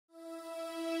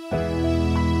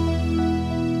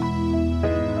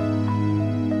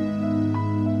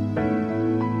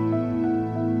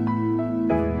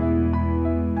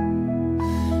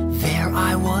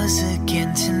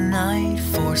Again tonight,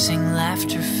 forcing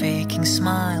laughter, faking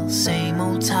smiles, same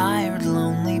old tired,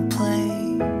 lonely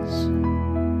place.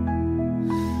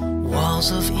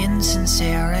 Walls of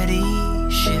insincerity,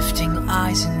 shifting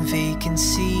eyes in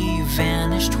vacancy,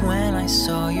 vanished when I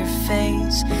saw your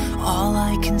face. All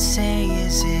I can say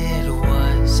is it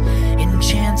was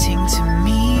enchanting to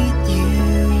meet you.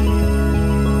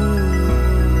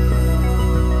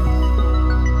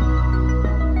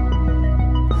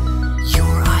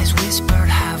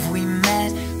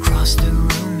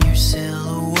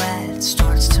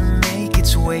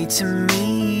 To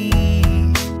me,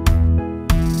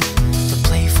 the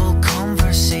playful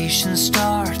conversation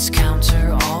starts,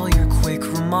 counter all your quick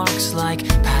remarks like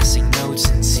passing notes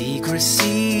in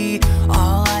secrecy.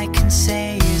 All I can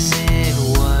say is it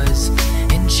was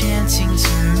enchanting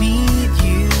to meet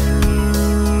you.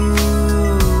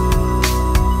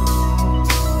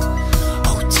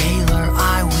 Oh Taylor,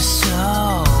 I was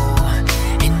so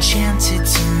enchanted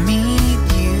to meet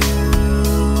you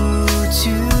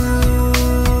too.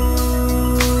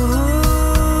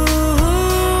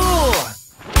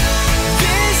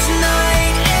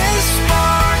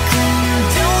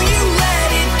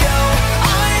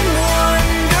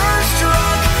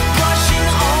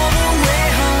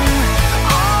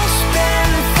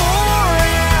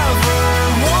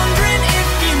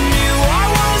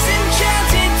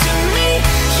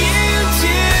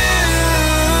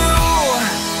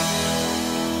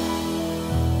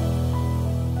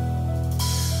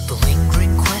 The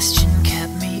lingering question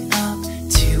kept me up.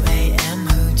 2 a.m.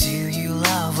 Who do you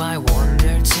love? I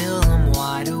wonder till I'm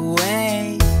wide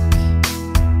awake.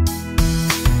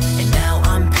 And now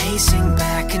I'm pacing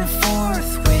back and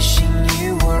forth, wishing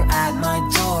you were at my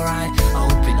door. I'd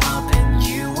open up and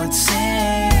you would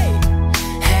say,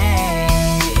 hey,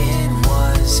 it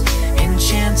was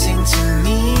enchanting to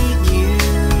meet you.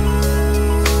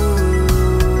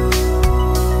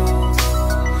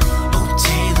 Oh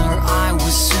Taylor, I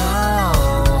was so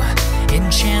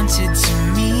enchanted to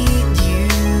meet you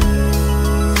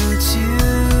too.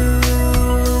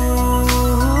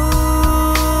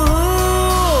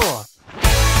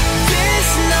 This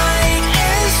night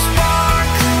is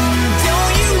sparkling,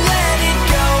 don't you let it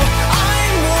go.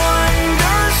 I'm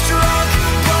wonderstruck,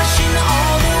 rushing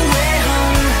all the way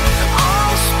home.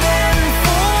 I'll spend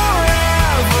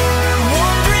forever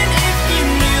wondering if you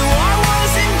knew I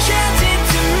was enchanted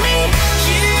to meet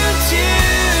you too.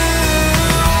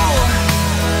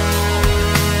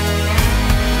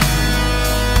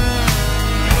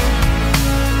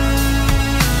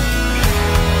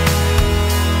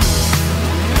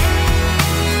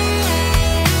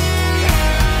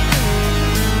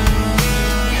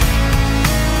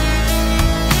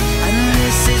 And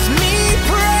this is me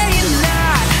praying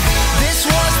that this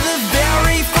was the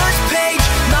very first page,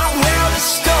 not where the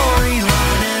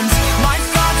storyline ends. My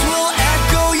thoughts will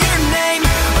echo your name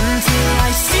until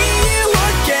I see you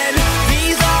again.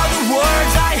 These are the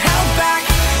words I held back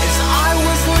as I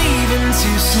was leaving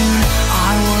too soon.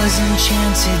 I was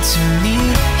enchanted to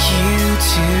meet you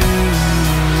too.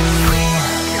 Please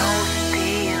don't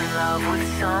be in love with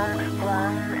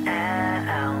someone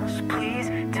else. Please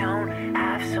don't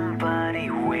have somebody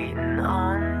waiting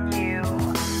on you.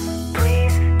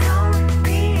 Please don't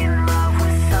be in love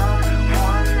with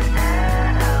someone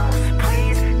else.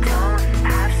 Please don't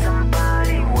have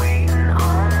somebody waiting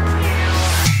on you.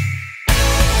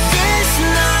 This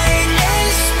night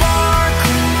is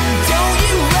sparkling, don't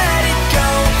you let it go.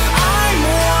 I'm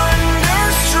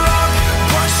wonderstruck,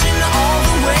 rushing all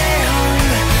the way home.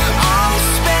 I'll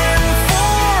spend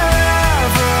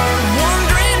forever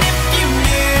wondering if you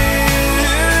knew.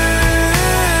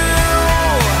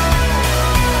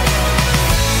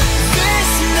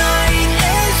 This night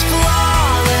is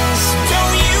flawless,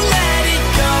 don't you let it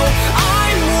go.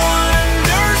 I'm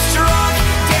wonderstruck,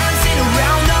 dancing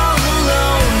around all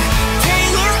alone.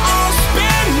 Taylor, I'll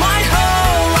spend my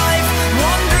whole life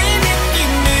wondering if you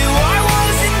knew I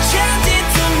was enchanted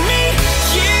to meet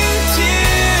you too.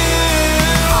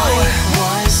 I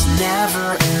was never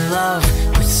in love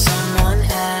with someone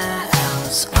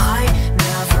else. I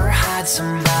never had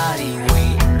somebody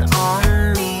waiting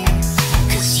on me.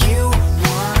 'Cause you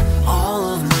were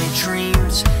all of my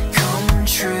dreams come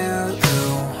true.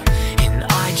 And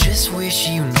I just wish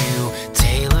you knew,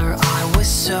 Taylor, I was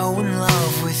so in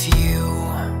love with you.